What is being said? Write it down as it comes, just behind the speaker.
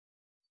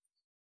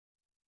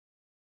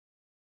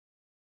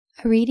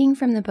A reading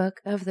from the book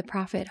of the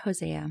Prophet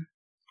Hosea,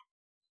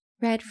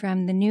 read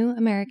from the New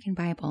American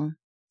Bible,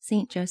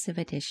 St. Joseph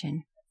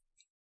Edition,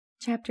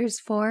 chapters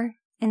 4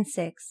 and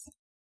 6.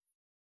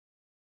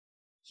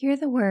 Hear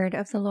the word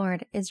of the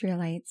Lord,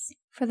 Israelites,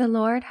 for the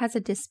Lord has a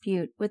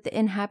dispute with the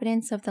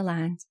inhabitants of the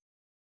land.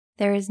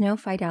 There is no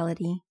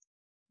fidelity,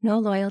 no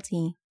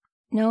loyalty,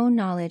 no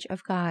knowledge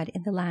of God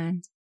in the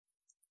land.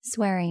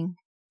 Swearing,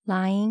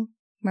 lying,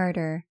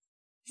 murder,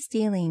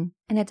 stealing,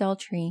 and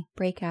adultery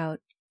break out.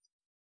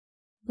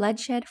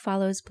 Bloodshed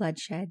follows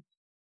bloodshed.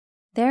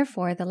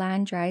 Therefore the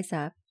land dries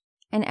up,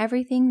 and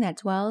everything that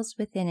dwells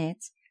within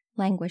it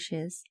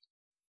languishes.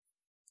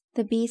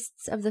 The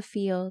beasts of the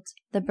field,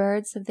 the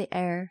birds of the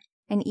air,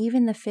 and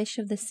even the fish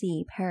of the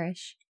sea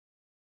perish.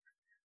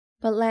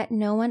 But let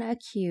no one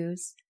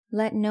accuse,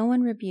 let no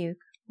one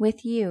rebuke.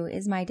 With you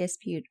is my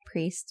dispute,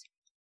 priest.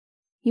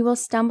 You will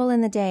stumble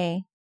in the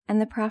day, and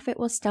the prophet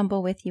will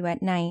stumble with you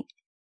at night.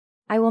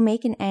 I will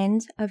make an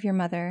end of your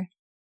mother.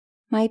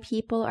 My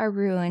people are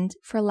ruined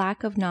for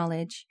lack of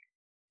knowledge,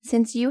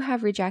 since you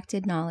have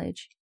rejected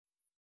knowledge.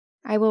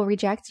 I will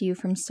reject you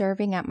from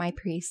serving at my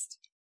priest.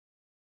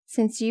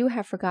 Since you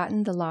have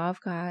forgotten the law of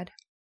God,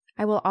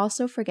 I will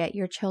also forget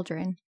your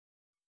children.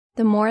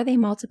 The more they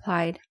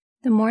multiplied,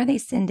 the more they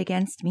sinned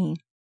against me.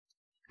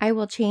 I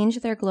will change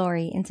their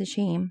glory into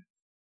shame.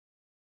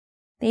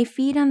 They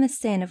feed on the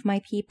sin of my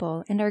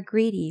people and are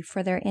greedy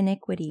for their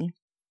iniquity.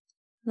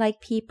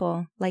 Like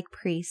people, like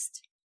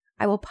priests,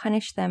 I will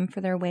punish them for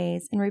their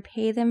ways and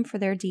repay them for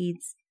their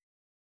deeds.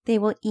 They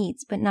will eat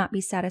but not be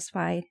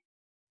satisfied.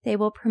 They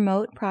will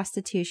promote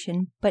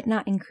prostitution but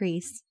not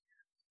increase,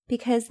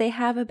 because they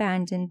have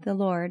abandoned the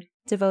Lord,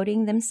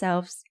 devoting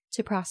themselves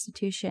to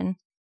prostitution.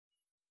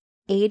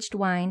 Aged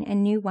wine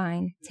and new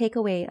wine take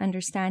away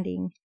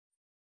understanding.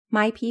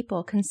 My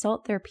people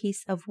consult their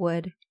piece of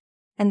wood,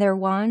 and their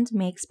wand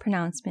makes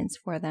pronouncements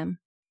for them.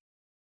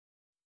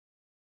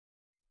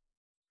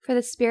 For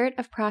the spirit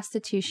of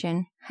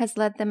prostitution has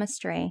led them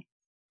astray.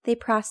 They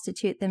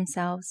prostitute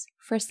themselves,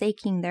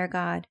 forsaking their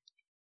God.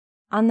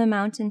 On the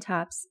mountain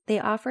tops they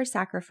offer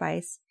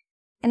sacrifice,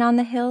 and on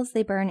the hills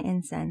they burn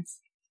incense,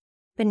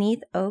 beneath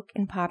oak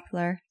and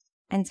poplar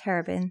and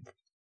terebinth,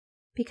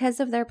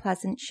 because of their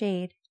pleasant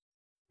shade.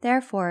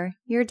 Therefore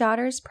your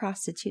daughters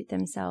prostitute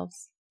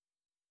themselves,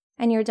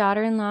 and your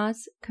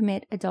daughter-in-laws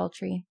commit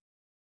adultery.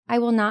 I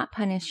will not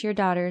punish your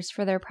daughters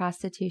for their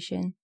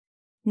prostitution,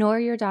 nor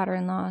your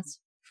daughter-in-laws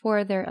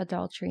for their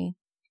adultery,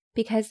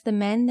 because the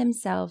men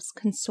themselves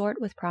consort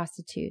with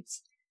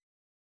prostitutes,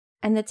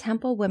 and the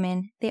temple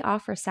women they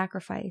offer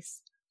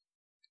sacrifice.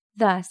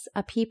 Thus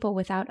a people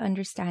without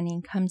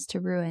understanding comes to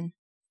ruin.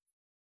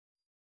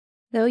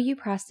 Though you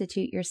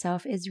prostitute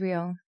yourself,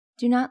 Israel,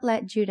 do not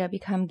let Judah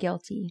become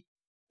guilty.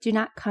 Do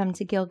not come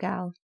to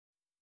Gilgal.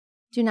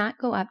 Do not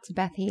go up to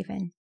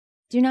Bethaven.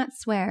 Do not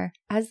swear,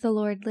 as the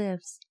Lord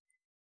lives.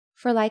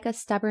 For like a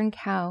stubborn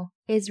cow,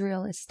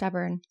 Israel is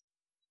stubborn.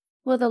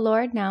 Will the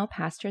Lord now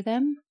pasture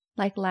them,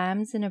 like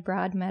lambs in a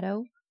broad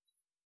meadow?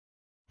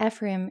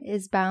 Ephraim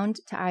is bound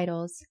to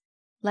idols.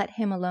 Let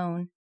him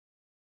alone.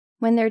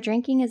 When their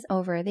drinking is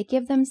over, they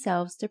give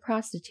themselves to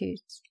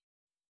prostitutes.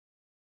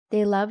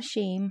 They love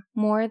shame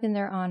more than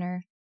their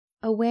honor.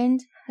 A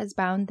wind has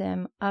bound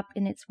them up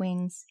in its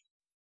wings.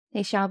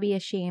 They shall be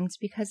ashamed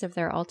because of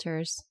their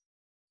altars.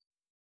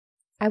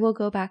 I will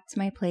go back to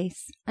my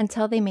place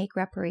until they make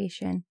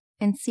reparation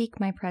and seek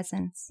my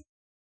presence.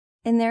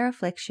 In their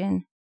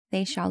affliction,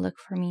 they shall look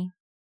for me.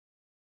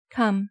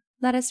 Come,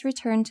 let us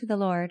return to the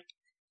Lord,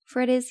 for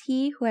it is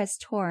He who has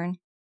torn,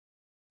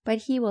 but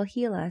He will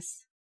heal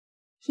us.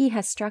 He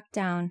has struck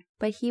down,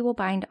 but He will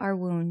bind our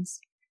wounds.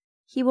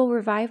 He will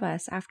revive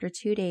us after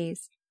 2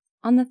 days.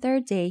 On the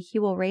 3rd day He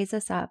will raise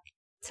us up,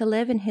 to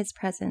live in His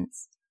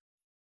presence.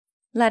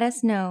 Let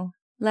us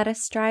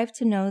strive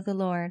to know the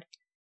Lord,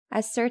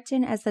 as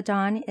certain as the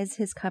dawn is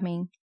His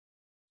coming.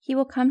 He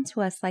will come to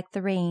us like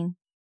the rain,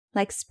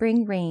 like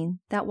spring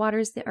rain that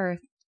waters the earth.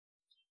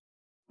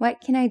 What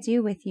can I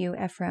do with you,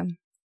 Ephraim?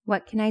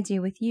 What can I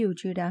do with you,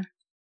 Judah?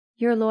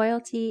 Your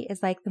loyalty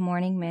is like the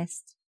morning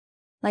mist,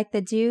 like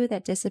the dew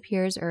that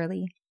disappears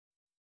early.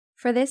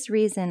 For this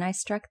reason I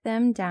struck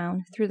them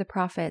down through the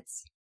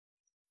prophets.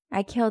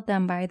 I killed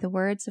them by the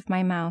words of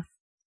my mouth.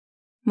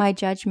 My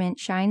judgment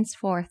shines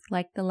forth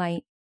like the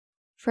light,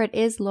 for it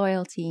is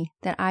loyalty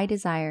that I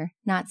desire,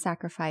 not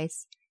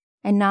sacrifice,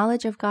 and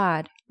knowledge of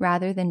God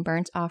rather than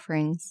burnt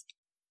offerings.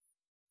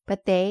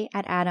 But they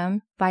at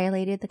Adam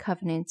violated the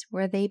covenant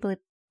where they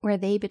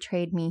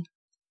betrayed me.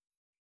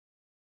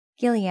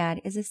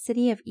 Gilead is a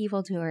city of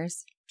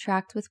evildoers,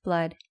 tracked with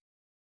blood.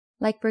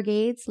 Like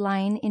brigades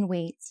lying in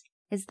wait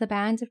is the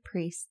band of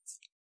priests.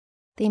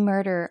 They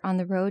murder on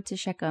the road to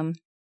Shechem.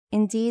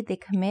 Indeed, they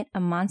commit a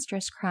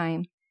monstrous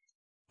crime.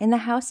 In the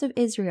house of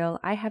Israel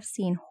I have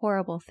seen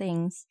horrible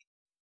things.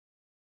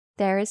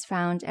 There is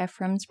found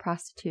Ephraim's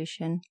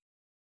prostitution.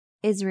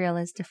 Israel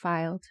is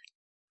defiled.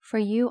 For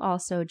you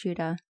also,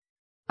 Judah,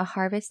 a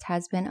harvest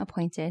has been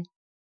appointed.